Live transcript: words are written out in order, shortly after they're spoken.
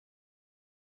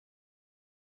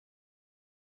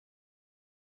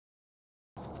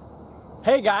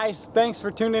Hey guys, thanks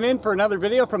for tuning in for another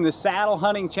video from the Saddle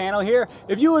Hunting channel here.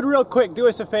 If you would real quick do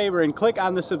us a favor and click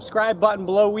on the subscribe button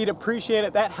below, we'd appreciate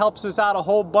it. That helps us out a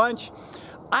whole bunch.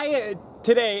 I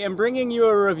today am bringing you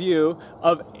a review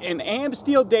of an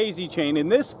Amsteel daisy chain, in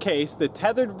this case the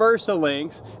Tethrd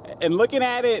VersaLinks, and looking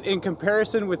at it in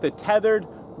comparison with the Tethrd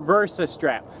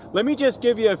VersaStrap. Let me just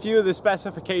give you a few of the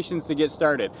specifications to get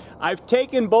started. I've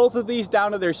taken both of these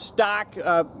down to their stock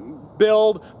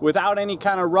build without any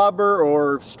kind of rubber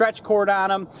or stretch cord on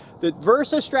them. The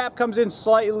VersaStrap comes in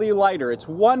slightly lighter. It's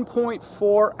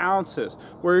 1.4 ounces,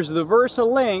 whereas the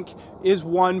VersaLink is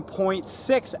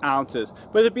 1.6 ounces.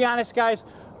 But to be honest, guys,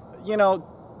 you know,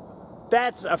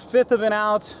 that's a fifth of an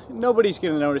ounce. Nobody's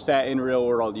going to notice that in real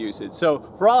world usage.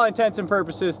 So for all intents and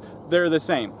purposes, they're the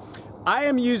same. I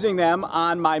am using them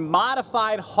on my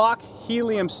modified Hawk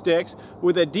helium sticks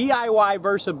with a DIY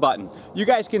Versa button. You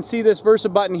guys can see this Versa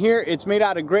button here. It's made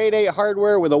out of grade A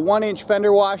hardware with a 1-inch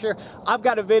fender washer. I've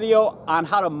got a video on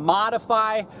how to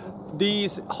modify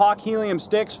these Hawk helium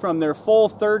sticks from their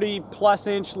full 30+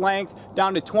 inch length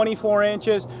down to 24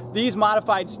 inches. These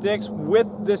modified sticks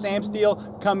with this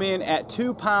Amsteel come in at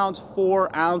 2 pounds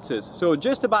 4 ounces. So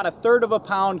just about a third of a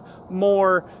pound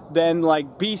more than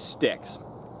like beast sticks.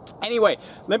 Anyway,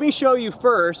 let me show you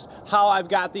first how I've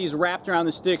got these wrapped around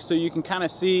the sticks so you can kind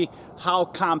of see how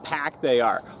compact they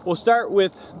are. We'll start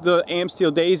with the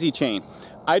Amsteel daisy chain.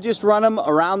 I just run them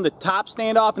around the top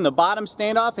standoff and the bottom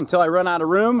standoff until I run out of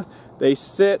room. They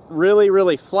sit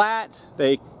really flat.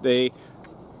 They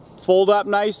fold up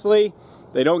nicely.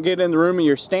 They don't get in the room of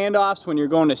your standoffs when you're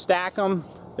going to stack them.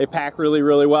 They pack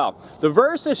really well. The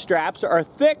VersaStraps are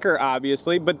thicker,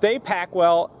 obviously, but they pack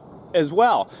well as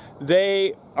well.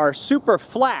 They are super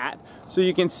flat, so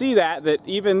you can see that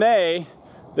even they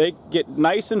get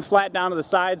nice and flat down to the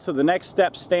side, so the next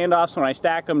step standoffs when I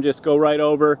stack them just go right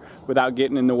over without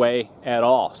getting in the way at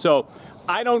all. So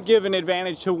I don't give an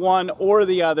advantage to one or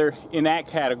the other in that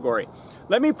category.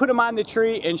 Let me put them on the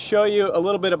tree and show you a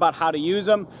little bit about how to use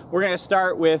them. We're going to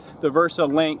start with the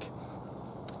VersaLink.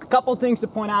 A couple things to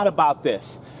point out about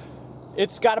this.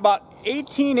 It's got about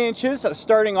 18 inches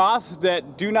starting off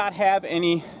that do not have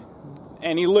any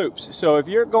loops. So if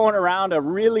you're going around a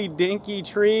really dinky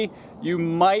tree, you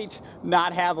might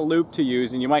not have a loop to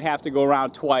use and you might have to go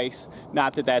around twice.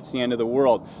 Not that that's the end of the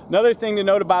world. Another thing to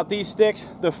note about these sticks,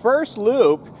 the first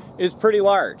loop is pretty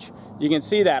large. You can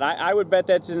see that. I would bet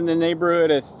that's in the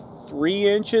neighborhood of 3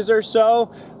 inches or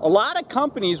so. A lot of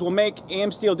companies will make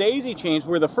Amsteel daisy chains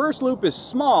where the first loop is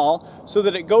small so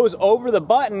that it goes over the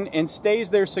button and stays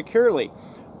there securely.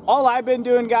 All I've been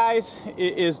doing, guys,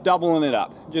 is doubling it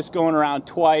up, just going around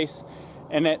twice,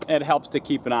 and it helps to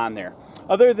keep it on there.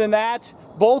 Other than that,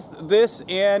 both this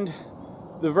and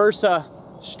the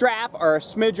VersaStrap are a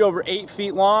smidge over 8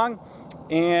 feet long,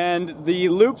 and the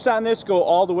loops on this go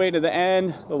all the way to the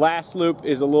end. The last loop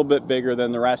is a little bit bigger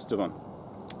than the rest of them.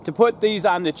 To put these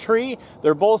on the tree,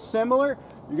 they're both similar.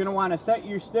 You're going to want to set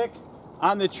your stick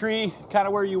on the tree kind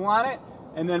of where you want it,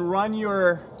 and then run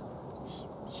your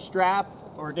strap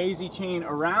or daisy chain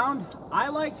around. I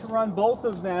like to run both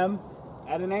of them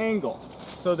at an angle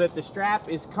so that the strap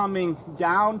is coming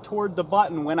down toward the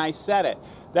button when I set it.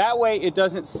 That way it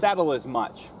doesn't settle as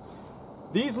much.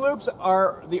 These loops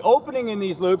are, the opening in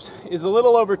these loops is a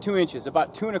little over 2 inches,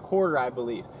 about 2 1/4, I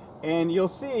believe. And you'll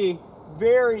see,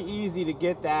 very easy to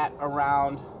get that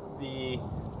around the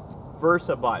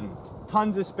Versa button.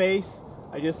 Tons of space.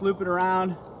 I just loop it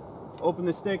around, open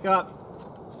the stick up,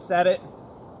 set it,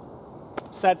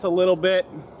 sets a little bit,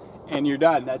 and you're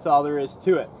done. That's all there is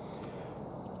to it.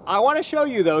 I want to show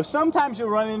you though, sometimes you'll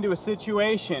run into a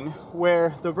situation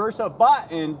where the Versa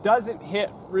button doesn't hit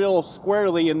real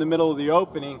squarely in the middle of the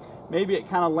opening. Maybe it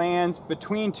kind of lands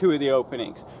between two of the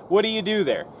openings. What do you do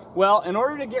there? Well, in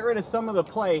order to get rid of some of the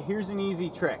play, here's an easy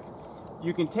trick.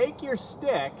 You can take your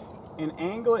stick and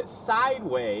angle it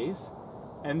sideways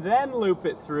and then loop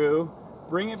it through,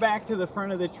 bring it back to the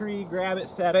front of the tree, grab it,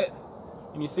 set it,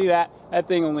 and you see that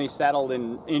thing only settled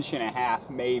in 1.5 inches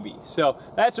maybe. So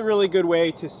that's a really good way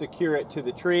to secure it to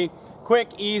the tree.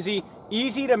 Quick, easy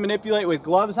to manipulate with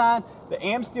gloves on. The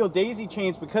Amsteel daisy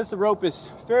chains, because the rope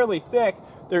is fairly thick,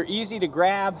 they're easy to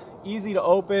grab, easy to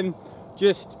open,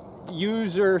 just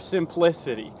user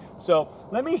simplicity. So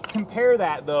let me compare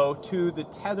that though to the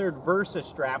Tethrd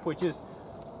VersaStrap, which is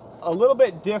a little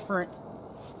bit different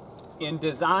in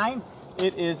design.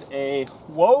 It is a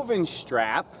woven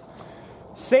strap.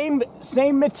 Same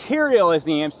material as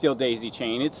the Amsteel daisy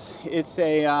chain. It's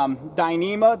a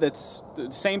Dyneema. That's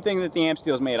the same thing that the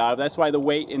Amsteel is made out of. That's why the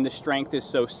weight and the strength is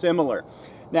so similar.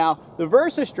 Now, the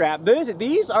VersaStrap,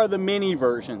 these are the mini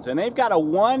versions, and they've got a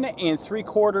 1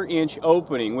 3/4 inch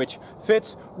opening, which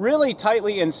fits really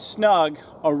tightly and snug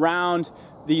around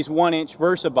these 1-inch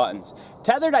Versa buttons.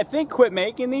 Tethrd, I think, quit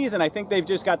making these, and I think they've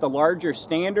just got the larger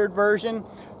standard version.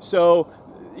 So,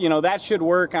 you know, that should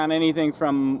work on anything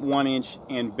from 1 inch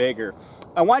and bigger.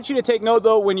 I want you to take note,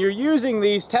 though, when you're using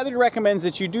these, Tethrd recommends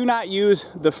that you do not use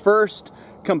the first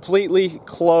completely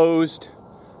closed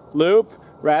loop.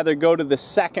 Rather, go to the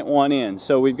second one in.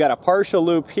 So we've got a partial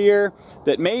loop here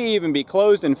that may even be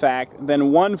closed, in fact.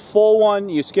 Then one full one,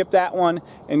 you skip that one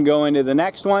and go into the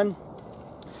next one.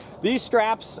 These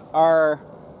straps are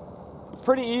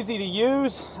pretty easy to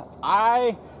use.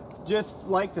 I just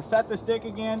like to set the stick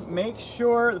again. Make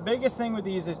sure, the biggest thing with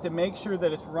these is to make sure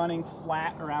that it's running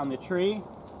flat around the tree.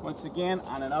 Once again,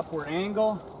 on an upward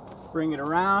angle, bring it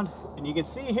around. And you can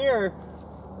see here,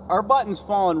 our button's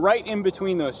falling right in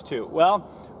between those two. Well,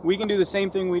 we can do the same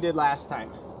thing we did last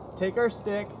time. Take our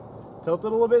stick, tilt it a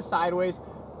little bit sideways.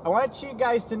 I want you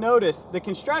guys to notice the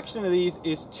construction of these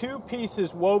is two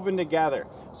pieces woven together.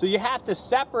 So you have to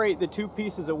separate the two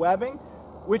pieces of webbing,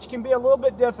 which can be a little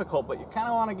bit difficult, but you kind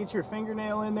of want to get your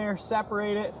fingernail in there,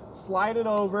 separate it, slide it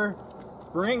over,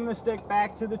 bring the stick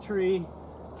back to the tree,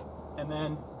 and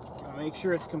then make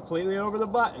sure it's completely over the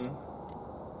button,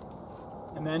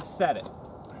 and then set it.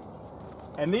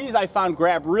 And these I found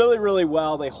grab really, really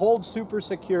well. They hold super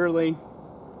securely.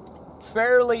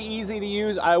 Fairly easy to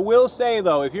use. I will say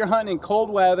though, if you're hunting in cold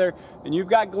weather and you've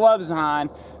got gloves on,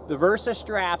 the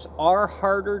VersaStraps are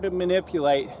harder to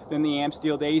manipulate than the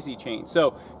Amsteel daisy chain.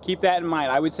 So keep that in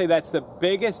mind. I would say that's the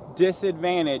biggest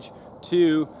disadvantage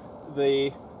to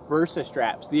the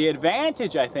VersaStraps. The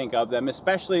advantage, I think, of them,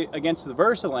 especially against the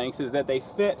VersaLinks, is that they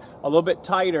fit a little bit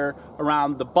tighter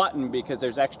around the button because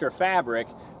there's extra fabric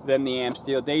than the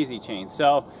Amsteel daisy chain.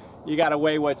 So you got to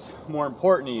weigh what's more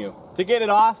important to you. To get it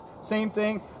off, same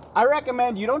thing. I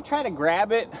recommend you don't try to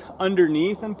grab it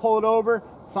underneath and pull it over.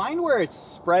 Find where it's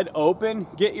spread open,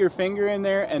 get your finger in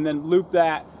there, and then loop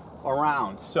that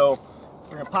around. So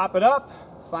we're gonna pop it up,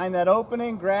 find that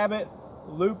opening, grab it,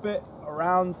 loop it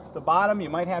around the bottom. You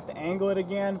might have to angle it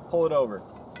again, pull it over.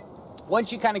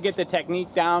 Once you kind of get the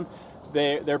technique down,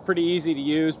 they're pretty easy to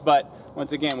use, but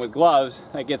once again, with gloves,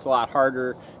 that gets a lot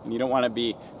harder, and you don't want to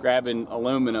be grabbing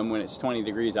aluminum when it's 20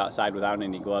 degrees outside without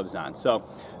any gloves on. So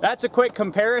that's a quick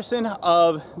comparison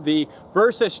of the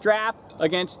VersaStrap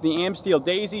against the Amsteel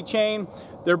daisy chain.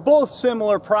 They're both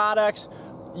similar products.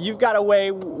 You've got to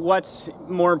weigh what's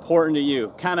more important to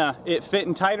you. Kind of it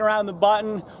fitting tight around the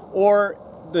button, or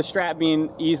the strap being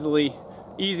easy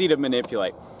to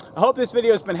manipulate. I hope this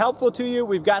video has been helpful to you.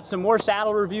 We've got some more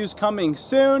saddle reviews coming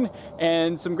soon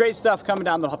and some great stuff coming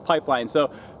down the pipeline. So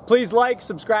please like,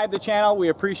 subscribe to the channel. We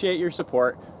appreciate your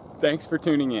support. Thanks for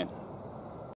tuning in.